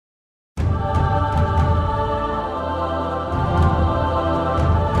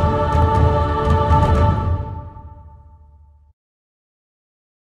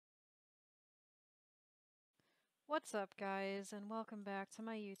What's up, guys, and welcome back to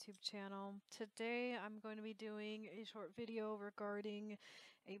my YouTube channel. Today I'm going to be doing a short video regarding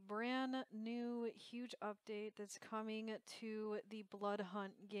a brand new huge update that's coming to the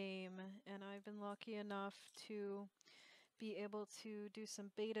Bloodhunt game, and I've been lucky enough to be able to do some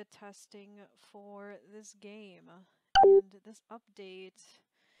beta testing for this game. And this update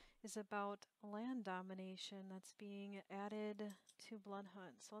is about land domination that's being added to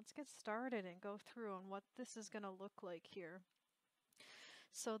Bloodhunt. So let's get started and go through on what this is going to look like here.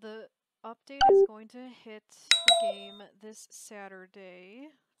 So the update is going to hit the game this Saturday,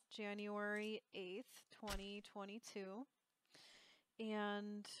 January 8th, 2022.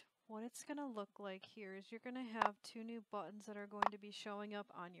 And what it's going to look like here is you're going to have two new buttons that are going to be showing up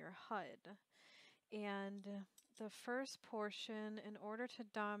on your HUD. And the first portion, in order to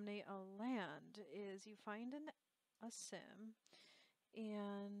dominate a land, is you find a sim,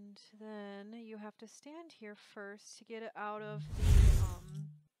 and then you have to stand here first to get it out of the,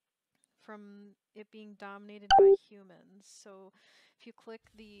 from it being dominated by humans. So if you click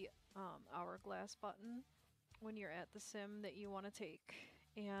the hourglass button when you're at the sim that you want to take,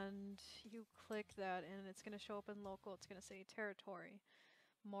 and you click that, and it's going to show up in local, it's going to say territory,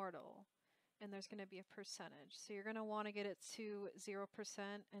 mortal, and there's going to be a percentage. So you're going to want to get it to 0%,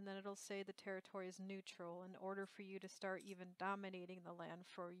 and then it'll say the territory is neutral in order for you to start even dominating the land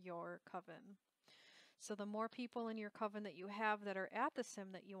for your coven. So the more people in your coven that you have that are at the sim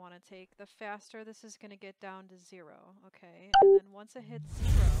that you want to take, the faster this is going to get down to 0, okay? And then once it hits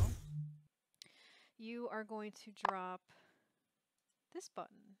 0, you are going to drop this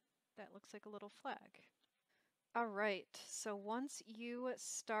button that looks like a little flag. Alright, so once you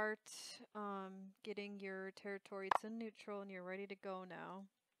start getting your territory, it's in neutral and you're ready to go now,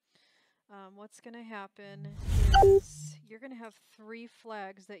 what's going to happen is you're going to have 3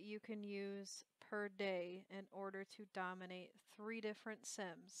 flags that you can use per day in order to dominate 3 different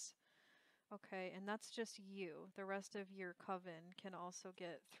sims. Okay, and that's just you. The rest of your coven can also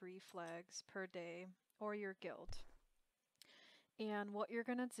get 3 flags per day, or your guild. And what you're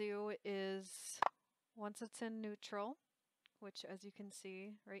going to do is, once it's in neutral, which as you can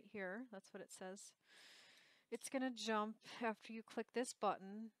see right here, that's what it says, it's going to jump after you click this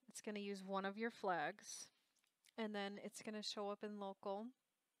button. It's going to use one of your flags, and then it's going to show up in local,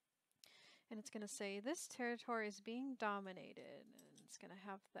 and it's going to say this territory is being dominated, and it's going to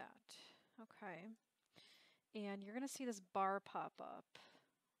have that. Okay, and you're going to see this bar pop up,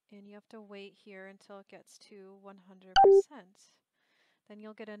 and you have to wait here until it gets to 100%. Then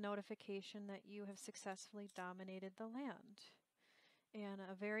you'll get a notification that you have successfully dominated the land. And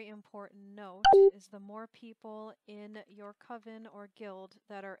a very important note is the more people in your coven or guild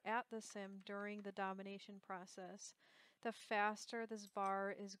that are at the sim during the domination process, the faster this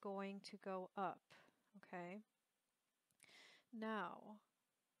bar is going to go up, okay? Now,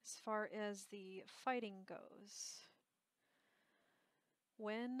 as far as the fighting goes,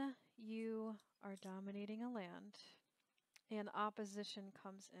 when you are dominating a land and opposition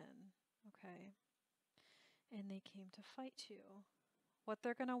comes in, okay, and they came to fight you, what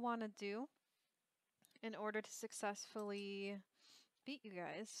they're going to want to do in order to successfully beat you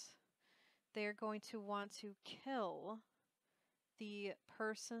guys, they're going to want to kill the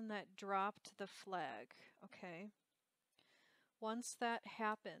person that dropped the flag, okay? Once that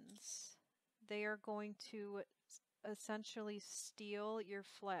happens, they are going to essentially steal your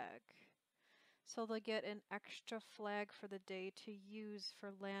flag. So they'll get an extra flag for the day to use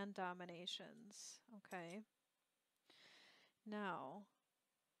for land dominations, okay? Now,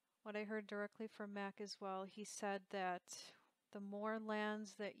 what I heard directly from Mac as well, he said that the more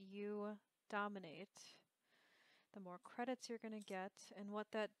lands that you dominate, the more credits you're going to get. And what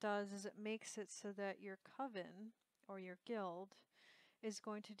that does is it makes it so that your coven or your guild is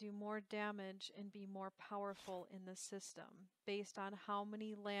going to do more damage and be more powerful in the system based on how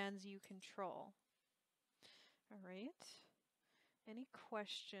many lands you control. All right. Any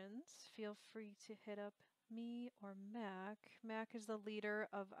questions? Feel free to hit up me or Mac. Mac is the leader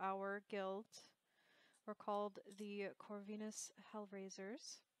of our guild. We're called the Corvinus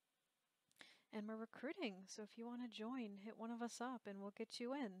Hellraisers. And we're recruiting, so if you want to join, hit one of us up and we'll get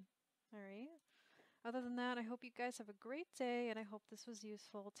you in. Alright? Other than that, I hope you guys have a great day and I hope this was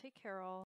useful. Take care all.